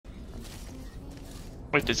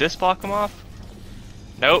Wait, does this block him off?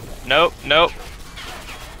 Nope, nope, nope.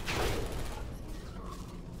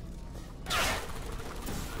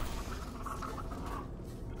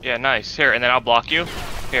 Yeah, nice. Here, and then I'll block you.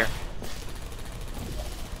 Here.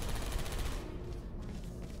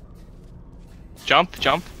 Jump,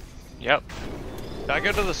 jump. Yep. Should I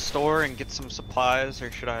go to the store and get some supplies,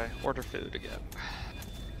 or should I order food again?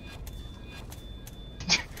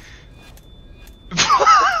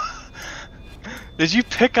 Did you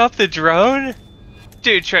pick up the drone?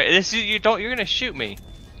 Dude, Trey, this is, you're gonna shoot me.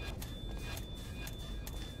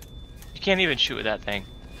 You can't even shoot with that thing.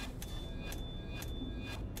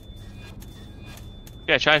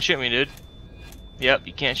 Yeah, try and shoot me, dude. Yep,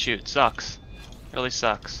 you can't shoot. Sucks. Really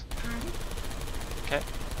sucks. Okay.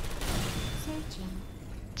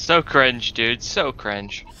 So cringe, dude. So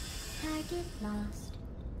cringe.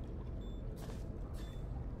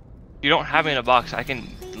 You don't have me in a box. I can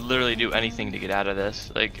literally do anything to get out of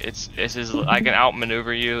this. Like this is I can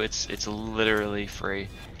outmaneuver you. It's literally free.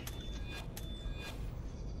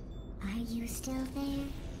 Are you still there?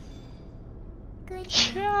 Good.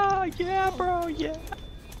 Yeah, bro, yeah.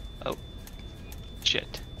 Oh,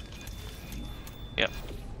 shit. Yep.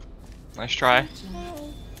 Nice try.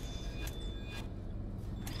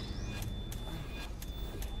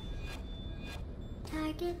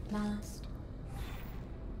 Target lost.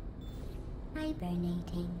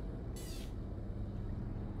 Hibernating.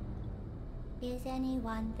 Is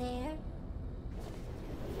anyone there?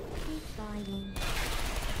 Keep flying.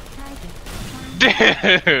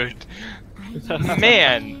 Target. Dude!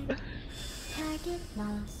 Man! Target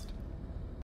lost.